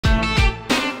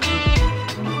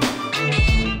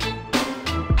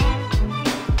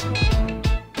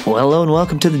Well, hello and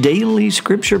welcome to the Daily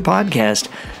Scripture Podcast.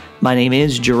 My name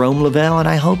is Jerome Lavelle, and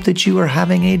I hope that you are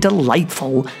having a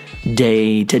delightful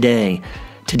day today.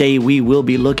 Today we will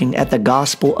be looking at the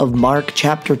Gospel of Mark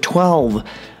chapter 12,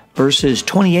 verses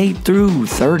 28 through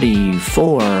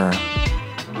 34.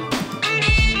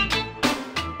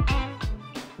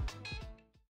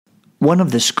 One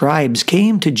of the scribes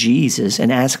came to Jesus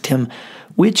and asked him,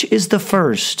 "Which is the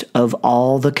first of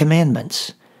all the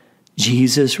commandments?"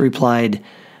 Jesus replied,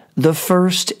 "The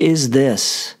first is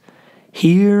this: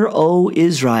 Hear, O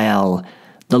Israel,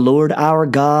 the Lord our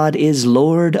God is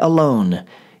Lord alone.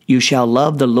 You shall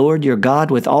love the Lord your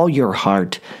God with all your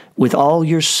heart, with all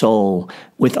your soul,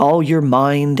 with all your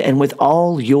mind, and with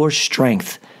all your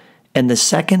strength. And the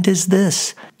second is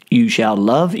this: you shall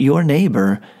love your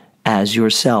neighbor as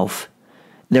yourself.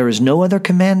 There is no other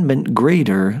commandment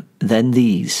greater than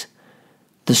these."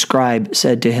 The scribe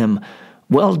said to him,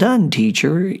 "Well done,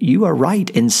 teacher. You are right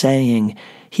in saying,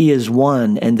 He is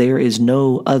one, and there is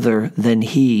no other than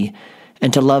He,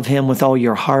 and to love Him with all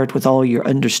your heart, with all your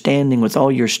understanding, with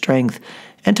all your strength,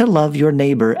 and to love your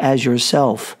neighbor as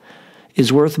yourself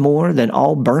is worth more than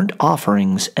all burnt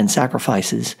offerings and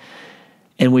sacrifices."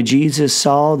 And when Jesus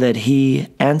saw that he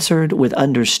answered with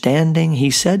understanding,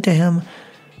 he said to him,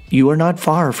 "You are not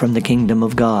far from the kingdom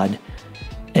of God."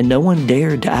 And no one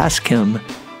dared to ask him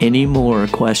any more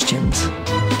questions.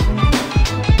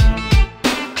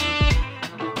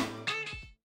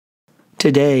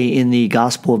 Today in the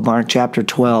Gospel of Mark chapter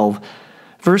 12,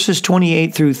 verses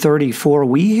 28 through 34,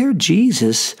 we hear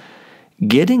Jesus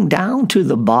getting down to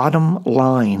the bottom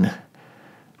line.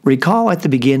 Recall at the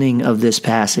beginning of this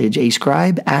passage, a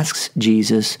scribe asks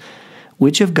Jesus,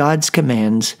 which of God's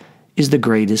commands is the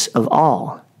greatest of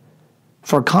all?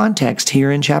 For context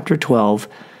here in chapter 12,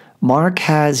 Mark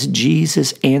has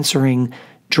Jesus answering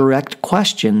direct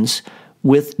questions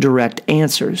with direct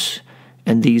answers,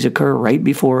 and these occur right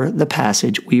before the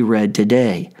passage we read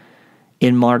today.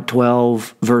 In Mark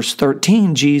 12, verse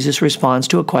 13, Jesus responds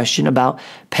to a question about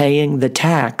paying the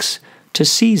tax to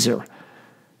Caesar.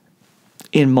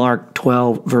 In Mark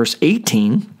 12, verse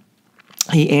 18,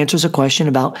 he answers a question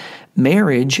about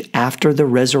marriage after the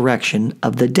resurrection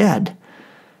of the dead.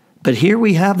 But here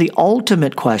we have the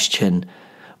ultimate question: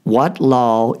 what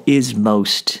law is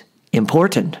most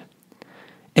important?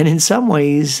 And in some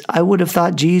ways, I would have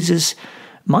thought Jesus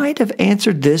might have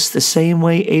answered this the same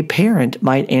way a parent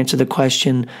might answer the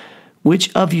question, which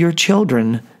of your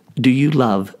children do you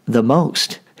love the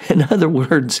most? In other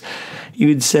words, you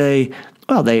would say,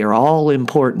 well, they are all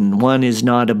important. One is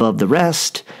not above the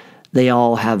rest. They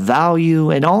all have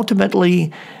value. And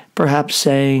ultimately, perhaps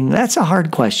saying, that's a hard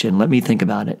question. Let me think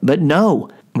about it. But no,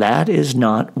 that is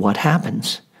not what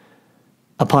happens.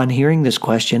 Upon hearing this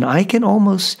question, I can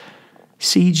almost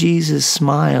see Jesus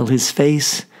smile, his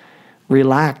face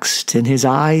relaxed, and his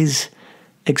eyes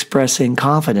expressing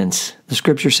confidence. The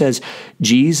scripture says,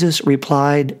 Jesus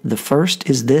replied, "The first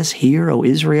is this: Hear, O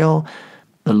Israel,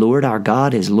 the Lord our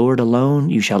God is Lord alone.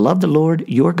 You shall love the Lord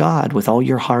your God with all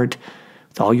your heart,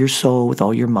 with all your soul, with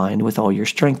all your mind, with all your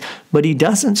strength." But he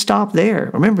doesn't stop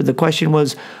there. Remember, the question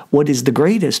was, what is the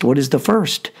greatest? What is the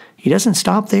first? He doesn't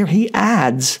stop there. He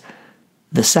adds,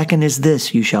 "The second is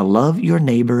this: you shall love your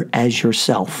neighbor as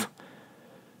yourself."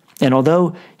 And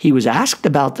although he was asked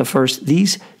about the first,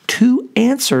 these two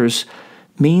answers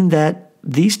mean that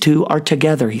these two are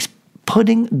together. He's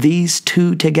putting these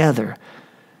two together.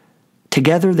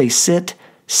 Together they sit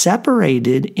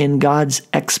separated in God's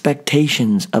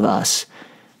expectations of us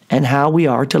and how we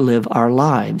are to live our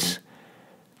lives.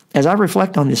 As I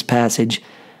reflect on this passage,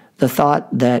 the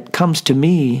thought that comes to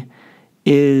me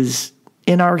is,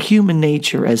 in our human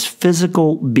nature as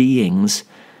physical beings,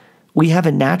 we have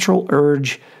a natural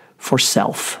urge for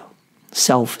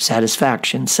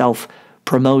self-satisfaction,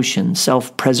 self-promotion,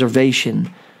 self-preservation,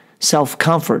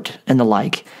 self-comfort, and the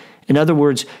like. In other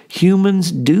words,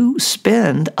 humans do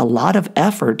spend a lot of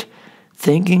effort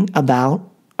thinking about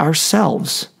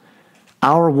ourselves,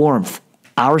 our warmth,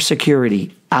 our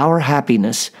security, our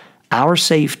happiness, our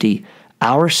safety,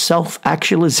 our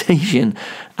self-actualization,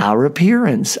 our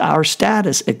appearance, our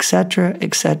status, etc.,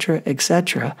 etc.,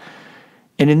 etc.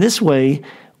 And in this way,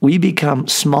 we become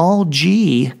small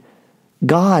g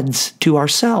gods to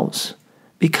ourselves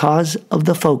because of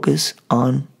the focus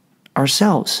on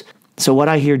ourselves. So what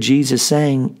I hear Jesus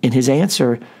saying in his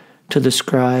answer to the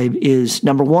scribe is,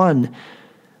 number one,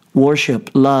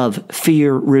 worship, love,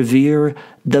 fear, revere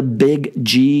the big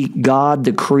G God,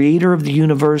 the creator of the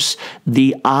universe,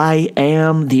 the I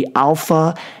am, the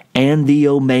Alpha and the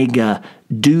Omega.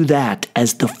 Do that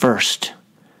as the first.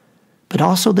 But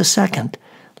also the second,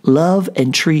 Love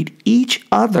and treat each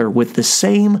other with the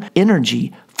same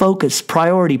energy, focus,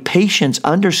 priority, patience,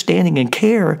 understanding, and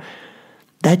care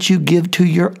that you give to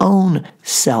your own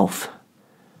self.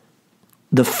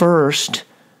 The first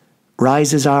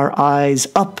rises our eyes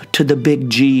up to the big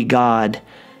G God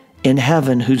in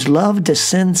heaven, whose love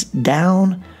descends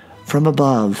down from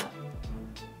above.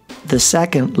 The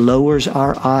second lowers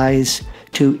our eyes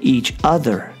to each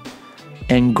other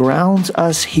and grounds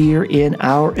us here in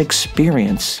our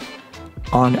experience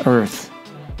on earth.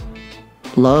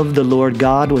 Love the Lord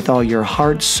God with all your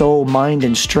heart, soul, mind,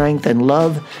 and strength, and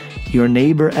love your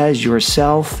neighbor as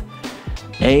yourself.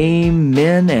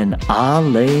 Amen and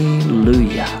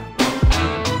alleluia.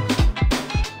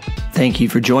 Thank you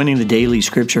for joining the Daily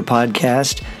Scripture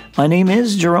Podcast. My name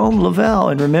is Jerome Lavelle,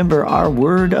 and remember, our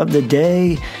word of the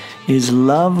day is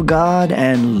love God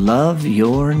and love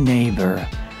your neighbor.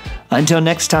 Until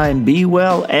next time, be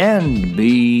well and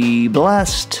be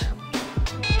blessed.